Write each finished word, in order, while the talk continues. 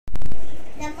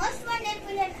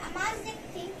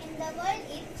the world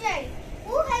is child,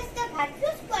 who has the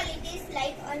virtuous qualities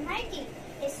like Almighty.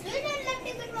 A sweet and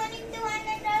lovely good morning to one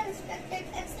and all respected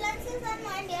excellences and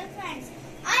my dear friends.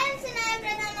 I am Sinaya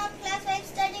Pradhan of class 5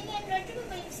 studying in Rotary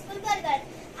Public School, Bargarh.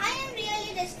 I am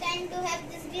really destined to have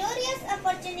this glorious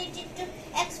opportunity to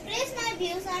express my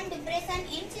views on depression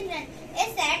in children. A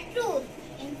sad truth.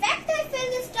 In fact, I feel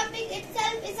this topic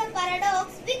itself is a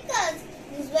paradox because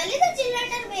usually the children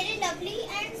are very lovely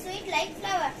and sweet like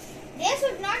flowers. They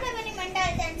should not have any mental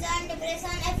tension,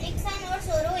 depression, affliction or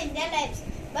sorrow in their lives.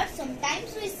 But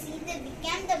sometimes we see they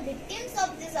become the victims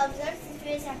of this absurd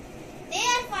situation. They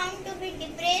are found to be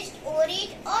depressed,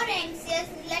 worried or anxious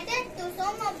related to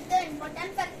some of the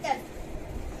important factors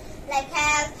like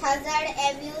health, hazard,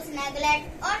 abuse, neglect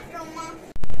or trauma,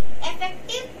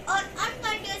 effective or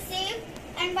unconducive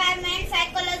environment,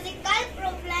 psychological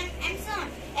problem and so on.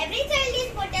 Every child is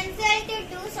potential to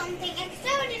do something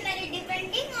extraordinary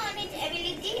depending on its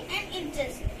ability and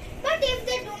interest. But if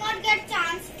they do not get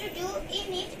chance to do in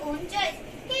his own choice,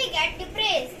 he gets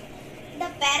depressed. The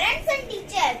parents and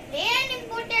teachers play an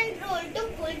important role to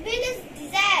fulfill his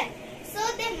desire. So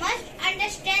they must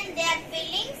understand their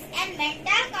feelings and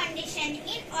mental condition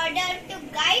in order to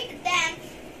guide them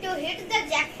to hit the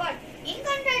jackpot. In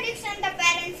contradiction, the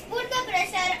parents put the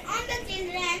pressure on the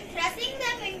children, thrusting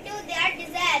them into their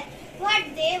desire, what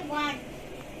they want.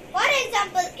 For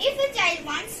example, if a child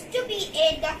wants to be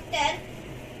a doctor,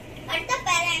 but the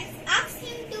parents ask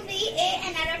him to be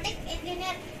an aeronautic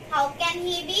engineer, how can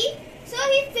he be? So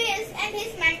he feels and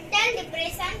his mental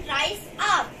depression rise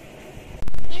up.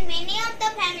 In many of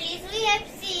the families we have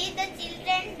seen the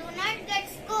children do not get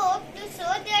scope to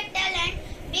show their talent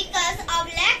because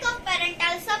of lack of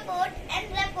parental support and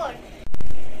support.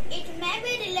 It may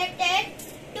be related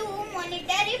to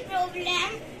monetary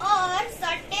problem or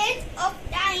shortage of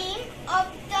time of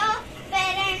the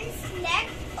parents, lack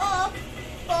of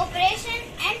cooperation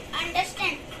and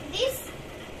understand. These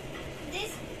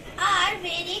are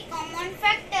very common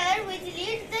factors which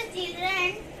lead the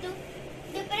children to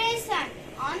depression.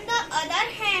 On the other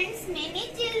hand,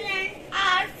 many children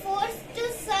are forced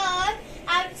to serve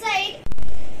outside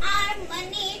earn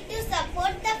money to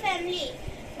support the family,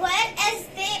 whereas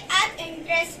they are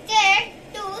interested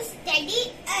to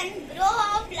study and grow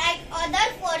up like other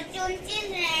fortune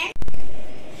children.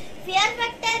 Fear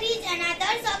factor is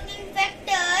another shocking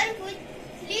factor which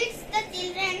leads the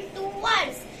children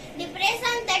towards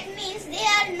depression. That means they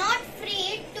are not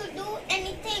free to do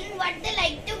anything what they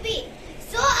like to be.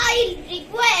 So I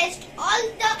request